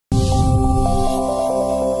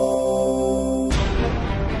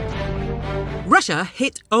Russia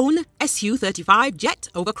hit own Su-35 jet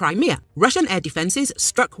over Crimea. Russian air defenses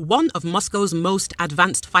struck one of Moscow's most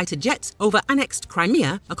advanced fighter jets over annexed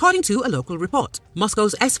Crimea, according to a local report.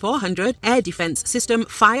 Moscow's S-400 air defense system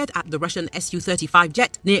fired at the Russian Su-35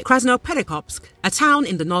 jet near Krasnoperekopsk, a town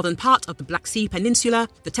in the northern part of the Black Sea Peninsula,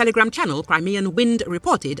 the Telegram channel Crimean Wind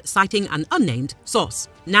reported, citing an unnamed source.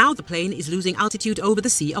 Now the plane is losing altitude over the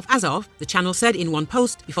Sea of Azov, the channel said in one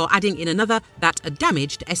post, before adding in another that a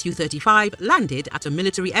damaged Su-35 landed at a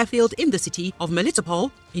military airfield in the city of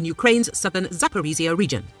Melitopol in Ukraine's southern Zaporizhzhia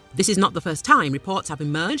region. This is not the first time reports have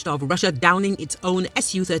emerged of Russia downing its own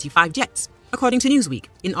Su-35 jets. According to Newsweek,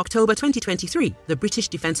 in October 2023, the British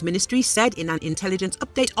Defence Ministry said in an intelligence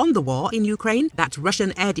update on the war in Ukraine that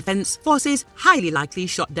Russian air defence forces highly likely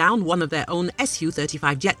shot down one of their own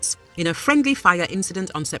Su-35 jets in a friendly fire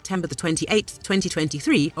incident on September 28,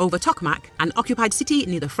 2023 over Tokmak, an occupied city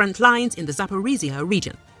near the front lines in the Zaporizhzhia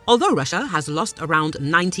region. Although Russia has lost around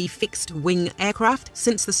 90 fixed-wing aircraft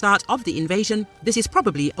since the start of the invasion, this is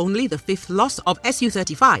probably only the fifth loss of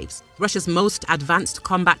Su-35s, Russia's most advanced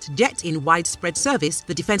combat jet in widespread service,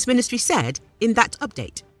 the Defense Ministry said in that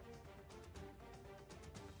update.